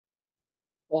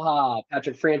Well,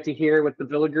 Patrick Franta here with the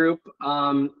Villa Group.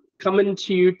 Coming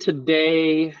to you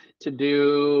today to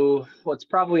do what's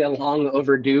probably a long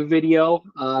overdue video.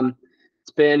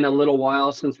 It's been a little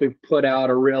while since we've put out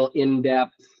a real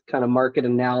in-depth kind of market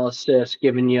analysis,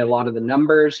 giving you a lot of the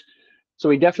numbers. So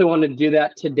we definitely wanted to do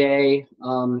that today.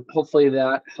 Hopefully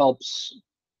that helps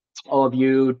all of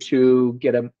you to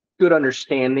get a good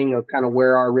understanding of kind of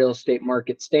where our real estate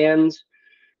market stands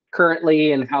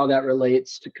currently and how that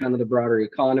relates to kind of the broader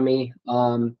economy.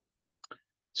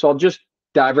 So I'll just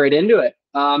dive right into it.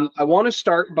 I want to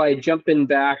start by jumping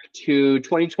back to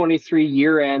 2023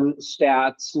 year-end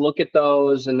stats, look at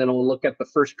those, and then we'll look at the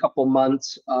first couple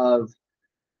months of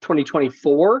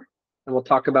 2024, and we'll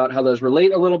talk about how those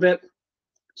relate a little bit.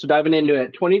 So diving into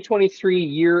it, 2023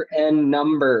 year-end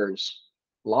numbers.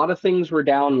 A lot of things were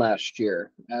down last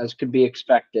year, as could be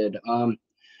expected.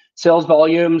 Sales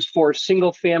volumes for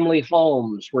single-family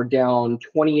homes were down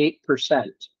 28%.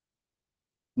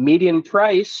 Median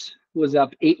price was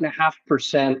up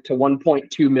 8.5% to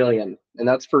 1.2 million, and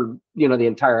that's for the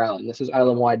entire island. This is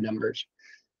island-wide numbers.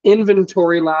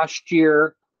 Inventory last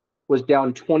year was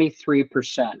down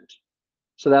 23%.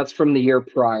 So that's from the year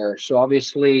prior. So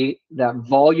obviously that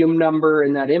volume number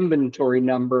and that inventory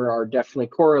number are definitely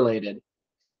correlated.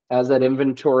 As that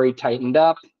inventory tightened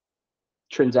up,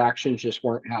 transactions just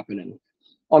weren't happening.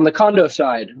 On the condo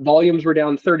side, volumes were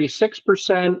down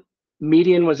 36%.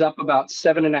 Median was up about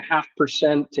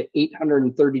 7.5% to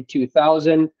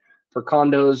 832,000 for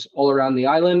condos all around the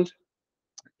island.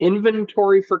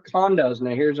 Inventory for condos,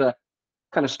 now here's a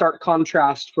kind of stark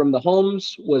contrast from the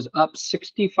homes, was up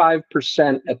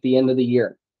 65% at the end of the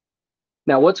year.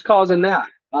 Now, what's causing that?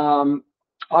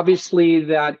 Obviously,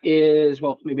 that is,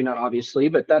 well, maybe not obviously,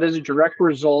 but that is a direct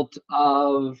result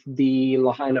of the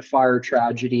Lahaina fire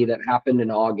tragedy that happened in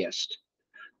August.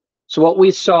 So what we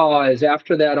saw is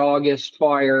after that August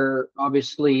fire,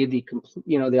 obviously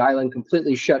the island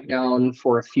completely shut down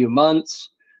for a few months.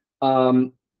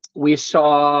 We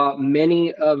saw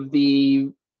many of the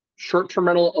short-term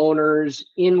rental owners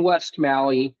in West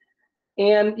Maui,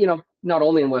 and not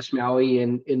only in West Maui,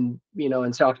 in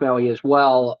South Maui as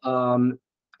well,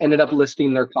 ended up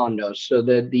listing their condos. So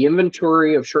the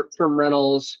inventory of short-term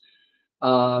rentals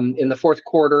in the fourth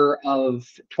quarter of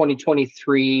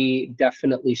 2023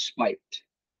 definitely spiked.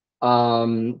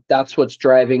 That's what's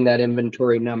driving that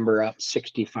inventory number up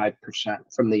 65%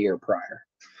 from the year prior.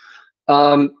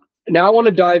 Now I want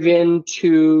to dive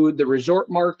into the resort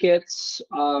markets,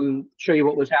 show you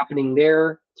what was happening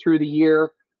there through the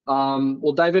year.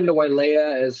 We'll dive into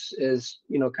Wailea as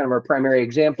kind of our primary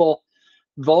example.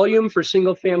 Volume for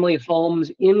single-family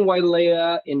homes in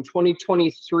Wailea in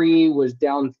 2023 was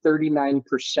down 39%.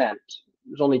 There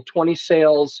was only 20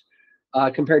 sales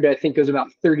compared to, I think it was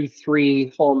about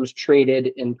 33 homes traded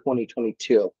in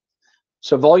 2022.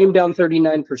 So volume down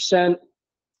 39%.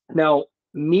 Now,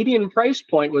 median price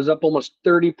point was up almost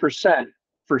 30%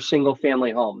 for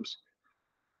single-family homes.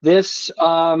 This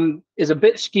is a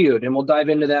bit skewed, and we'll dive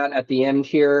into that at the end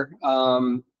here.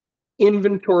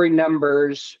 Inventory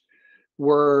numbers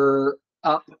were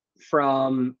up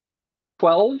from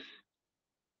 12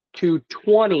 to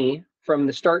 20 from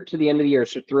the start to the end of the year.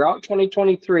 So throughout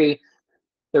 2023,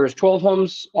 there was 12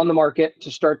 homes on the market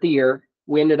to start the year.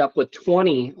 We ended up with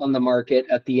 20 on the market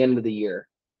at the end of the year.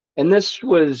 And this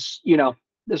was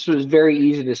very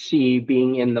easy to see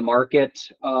being in the market.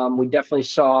 We definitely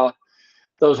saw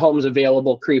those homes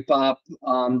available creep up.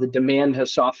 The demand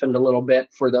has softened a little bit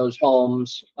for those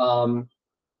homes.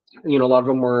 A lot of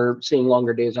them were seeing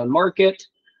longer days on market,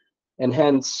 and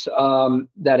hence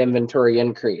that inventory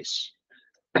increase.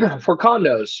 For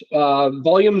condos,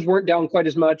 volumes weren't down quite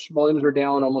as much. Volumes were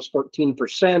down almost 14%.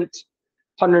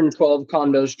 112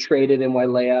 condos traded in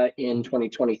Wailea in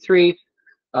 2023.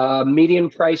 Median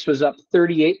price was up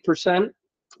 38%.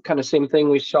 Kind of same thing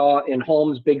we saw in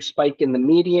homes, big spike in the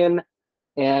median.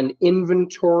 And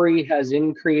inventory has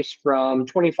increased from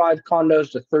 25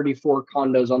 condos to 34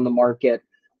 condos on the market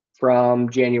from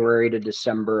January to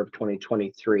December of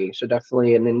 2023. So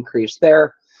definitely an increase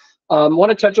there.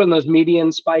 Want to touch on those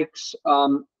median spikes.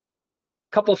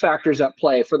 Couple factors at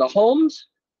play. For the homes,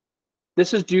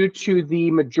 this is due to the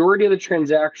majority of the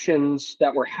transactions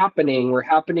that were happening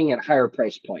at higher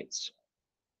price points.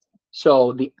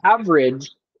 So the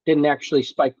average didn't actually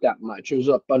spike that much. It was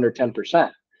up under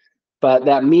 10%. But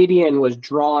that median was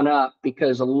drawn up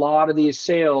because a lot of these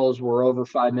sales were over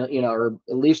 5 million, or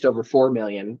at least over 4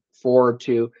 million, 4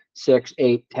 to 6,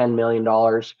 8, $10 million.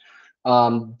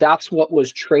 That's what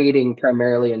was trading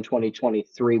primarily in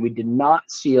 2023. We did not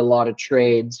see a lot of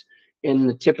trades in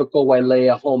the typical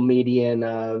Wailea home median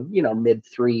of, mid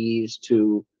threes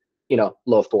to,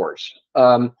 low fours.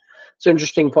 So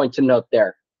interesting point to note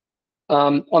there.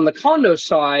 On the condo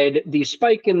side, the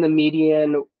spike in the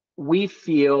median we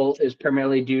feel is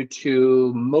primarily due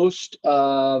to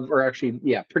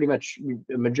pretty much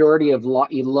a majority of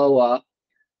LOA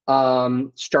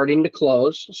starting to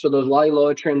close. So those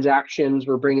LOA transactions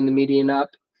were bringing the median up.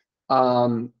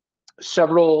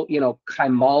 Several,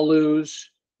 Kaimalus,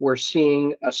 we're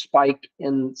seeing a spike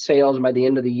in sales by the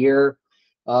end of the year.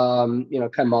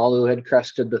 Kaimalu had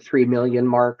crested the 3 million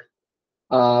mark.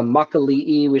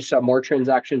 Makali'i, we saw more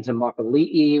transactions in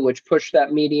Makali'i, which pushed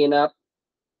that median up.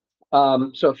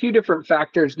 So a few different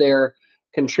factors there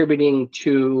contributing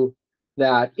to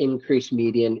that increased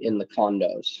median in the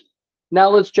condos. Now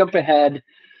let's jump ahead.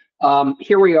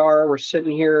 Here we are, we're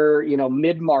sitting here,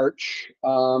 mid-March,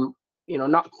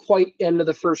 not quite end of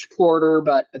the first quarter,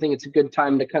 but I think it's a good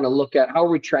time to kind of look at how are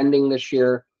we trending this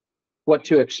year, what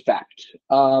to expect.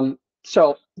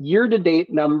 So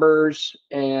year-to-date numbers,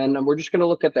 and we're just going to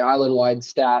look at the island-wide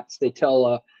stats. They tell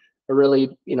a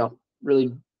really,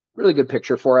 really good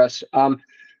picture for us.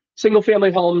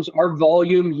 Single-family homes, our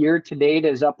volume year-to-date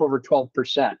is up over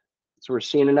 12%. So we're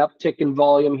seeing an uptick in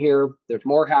volume here. There's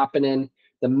more happening.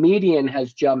 The median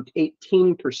has jumped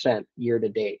 18%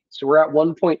 year-to-date. So we're at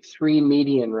 1.3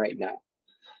 median right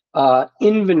now.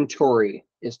 Inventory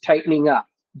is tightening up,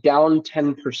 down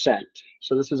 10%.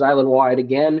 So this is island-wide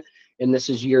again, and this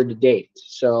is year-to-date.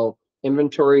 So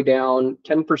inventory down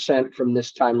 10% from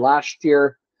this time last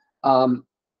year.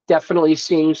 Definitely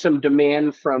seeing some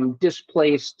demand from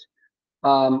displaced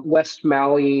West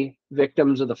Maui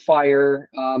victims of the fire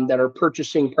that are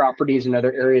purchasing properties in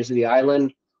other areas of the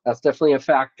island. That's definitely a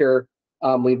factor.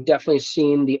 We've definitely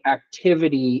seen the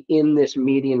activity in this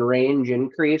median range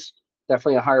increase.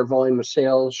 Definitely a higher volume of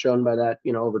sales shown by that,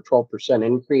 over 12%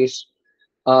 increase.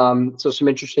 So some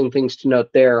interesting things to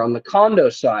note there. On the condo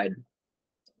side,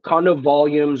 condo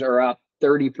volumes are up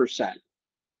 30%.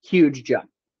 Huge jump.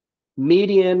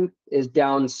 Median is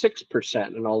down 6%,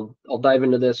 and I'll dive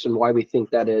into this and why we think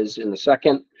that is in a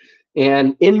second.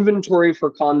 And inventory for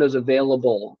condos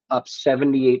available up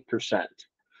 78%.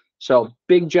 So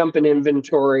big jump in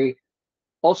inventory.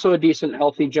 Also a decent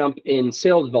healthy jump in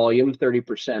sales volume,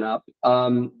 30% up,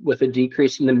 with a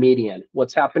decrease in the median.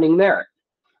 What's happening there?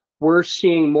 We're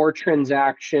seeing more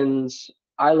transactions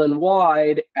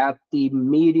island-wide at the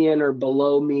median or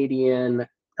below median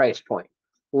price point.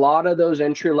 A lot of those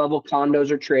entry-level condos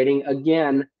are trading.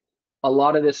 Again, a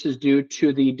lot of this is due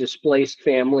to the displaced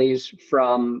families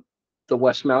from the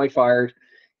West Maui fires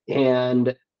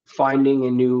and finding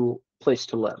a new place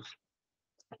to live.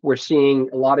 We're seeing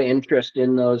a lot of interest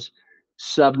in those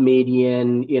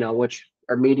sub-median, which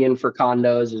our median for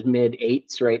condos is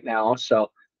mid-8s right now.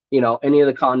 So, any of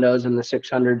the condos in the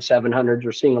 600s, 700s,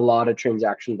 we're seeing a lot of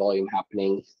transaction volume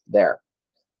happening there.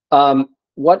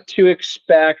 What to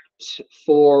expect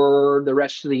for the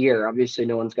rest of the year? Obviously,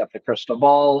 no one's got the crystal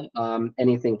ball.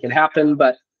 Anything can happen,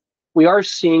 but we are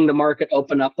seeing the market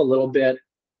open up a little bit.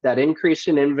 That increase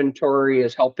in inventory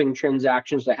is helping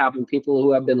transactions to happen. People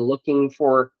who have been looking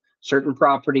for certain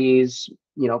properties,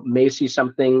 may see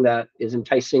something that is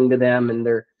enticing to them, and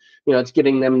they're, it's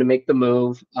getting them to make the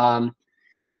move.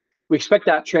 We expect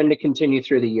that trend to continue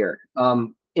through the year.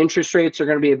 Interest rates are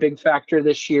going to be a big factor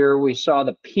this year. We saw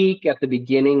the peak at the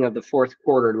beginning of the fourth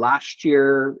quarter last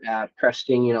year at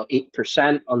cresting,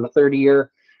 8% on the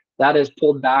 30-year. That has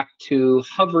pulled back to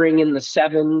hovering in the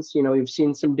 7s. We've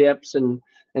seen some dips and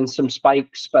some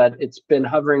spikes, but it's been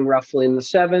hovering roughly in the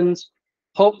 7s.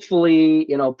 Hopefully,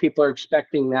 people are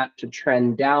expecting that to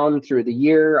trend down through the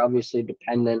year, obviously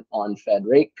dependent on Fed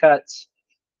rate cuts.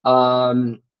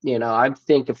 I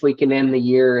think if we can end the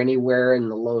year anywhere in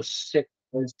the low 6s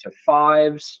to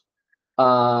 5s,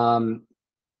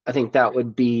 I think that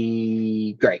would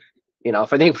be great.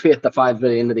 If we hit the 5 by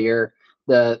the end of the year,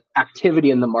 the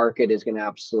activity in the market is going to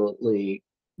absolutely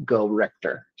go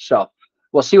Richter. So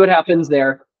we'll see what happens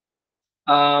there.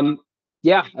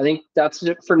 Yeah, I think that's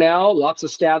it for now. Lots of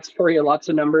stats for you, lots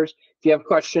of numbers. If you have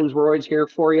questions, we're always here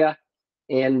for you,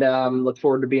 and look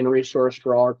forward to being a resource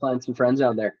for all our clients and friends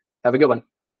out there. Have a good one.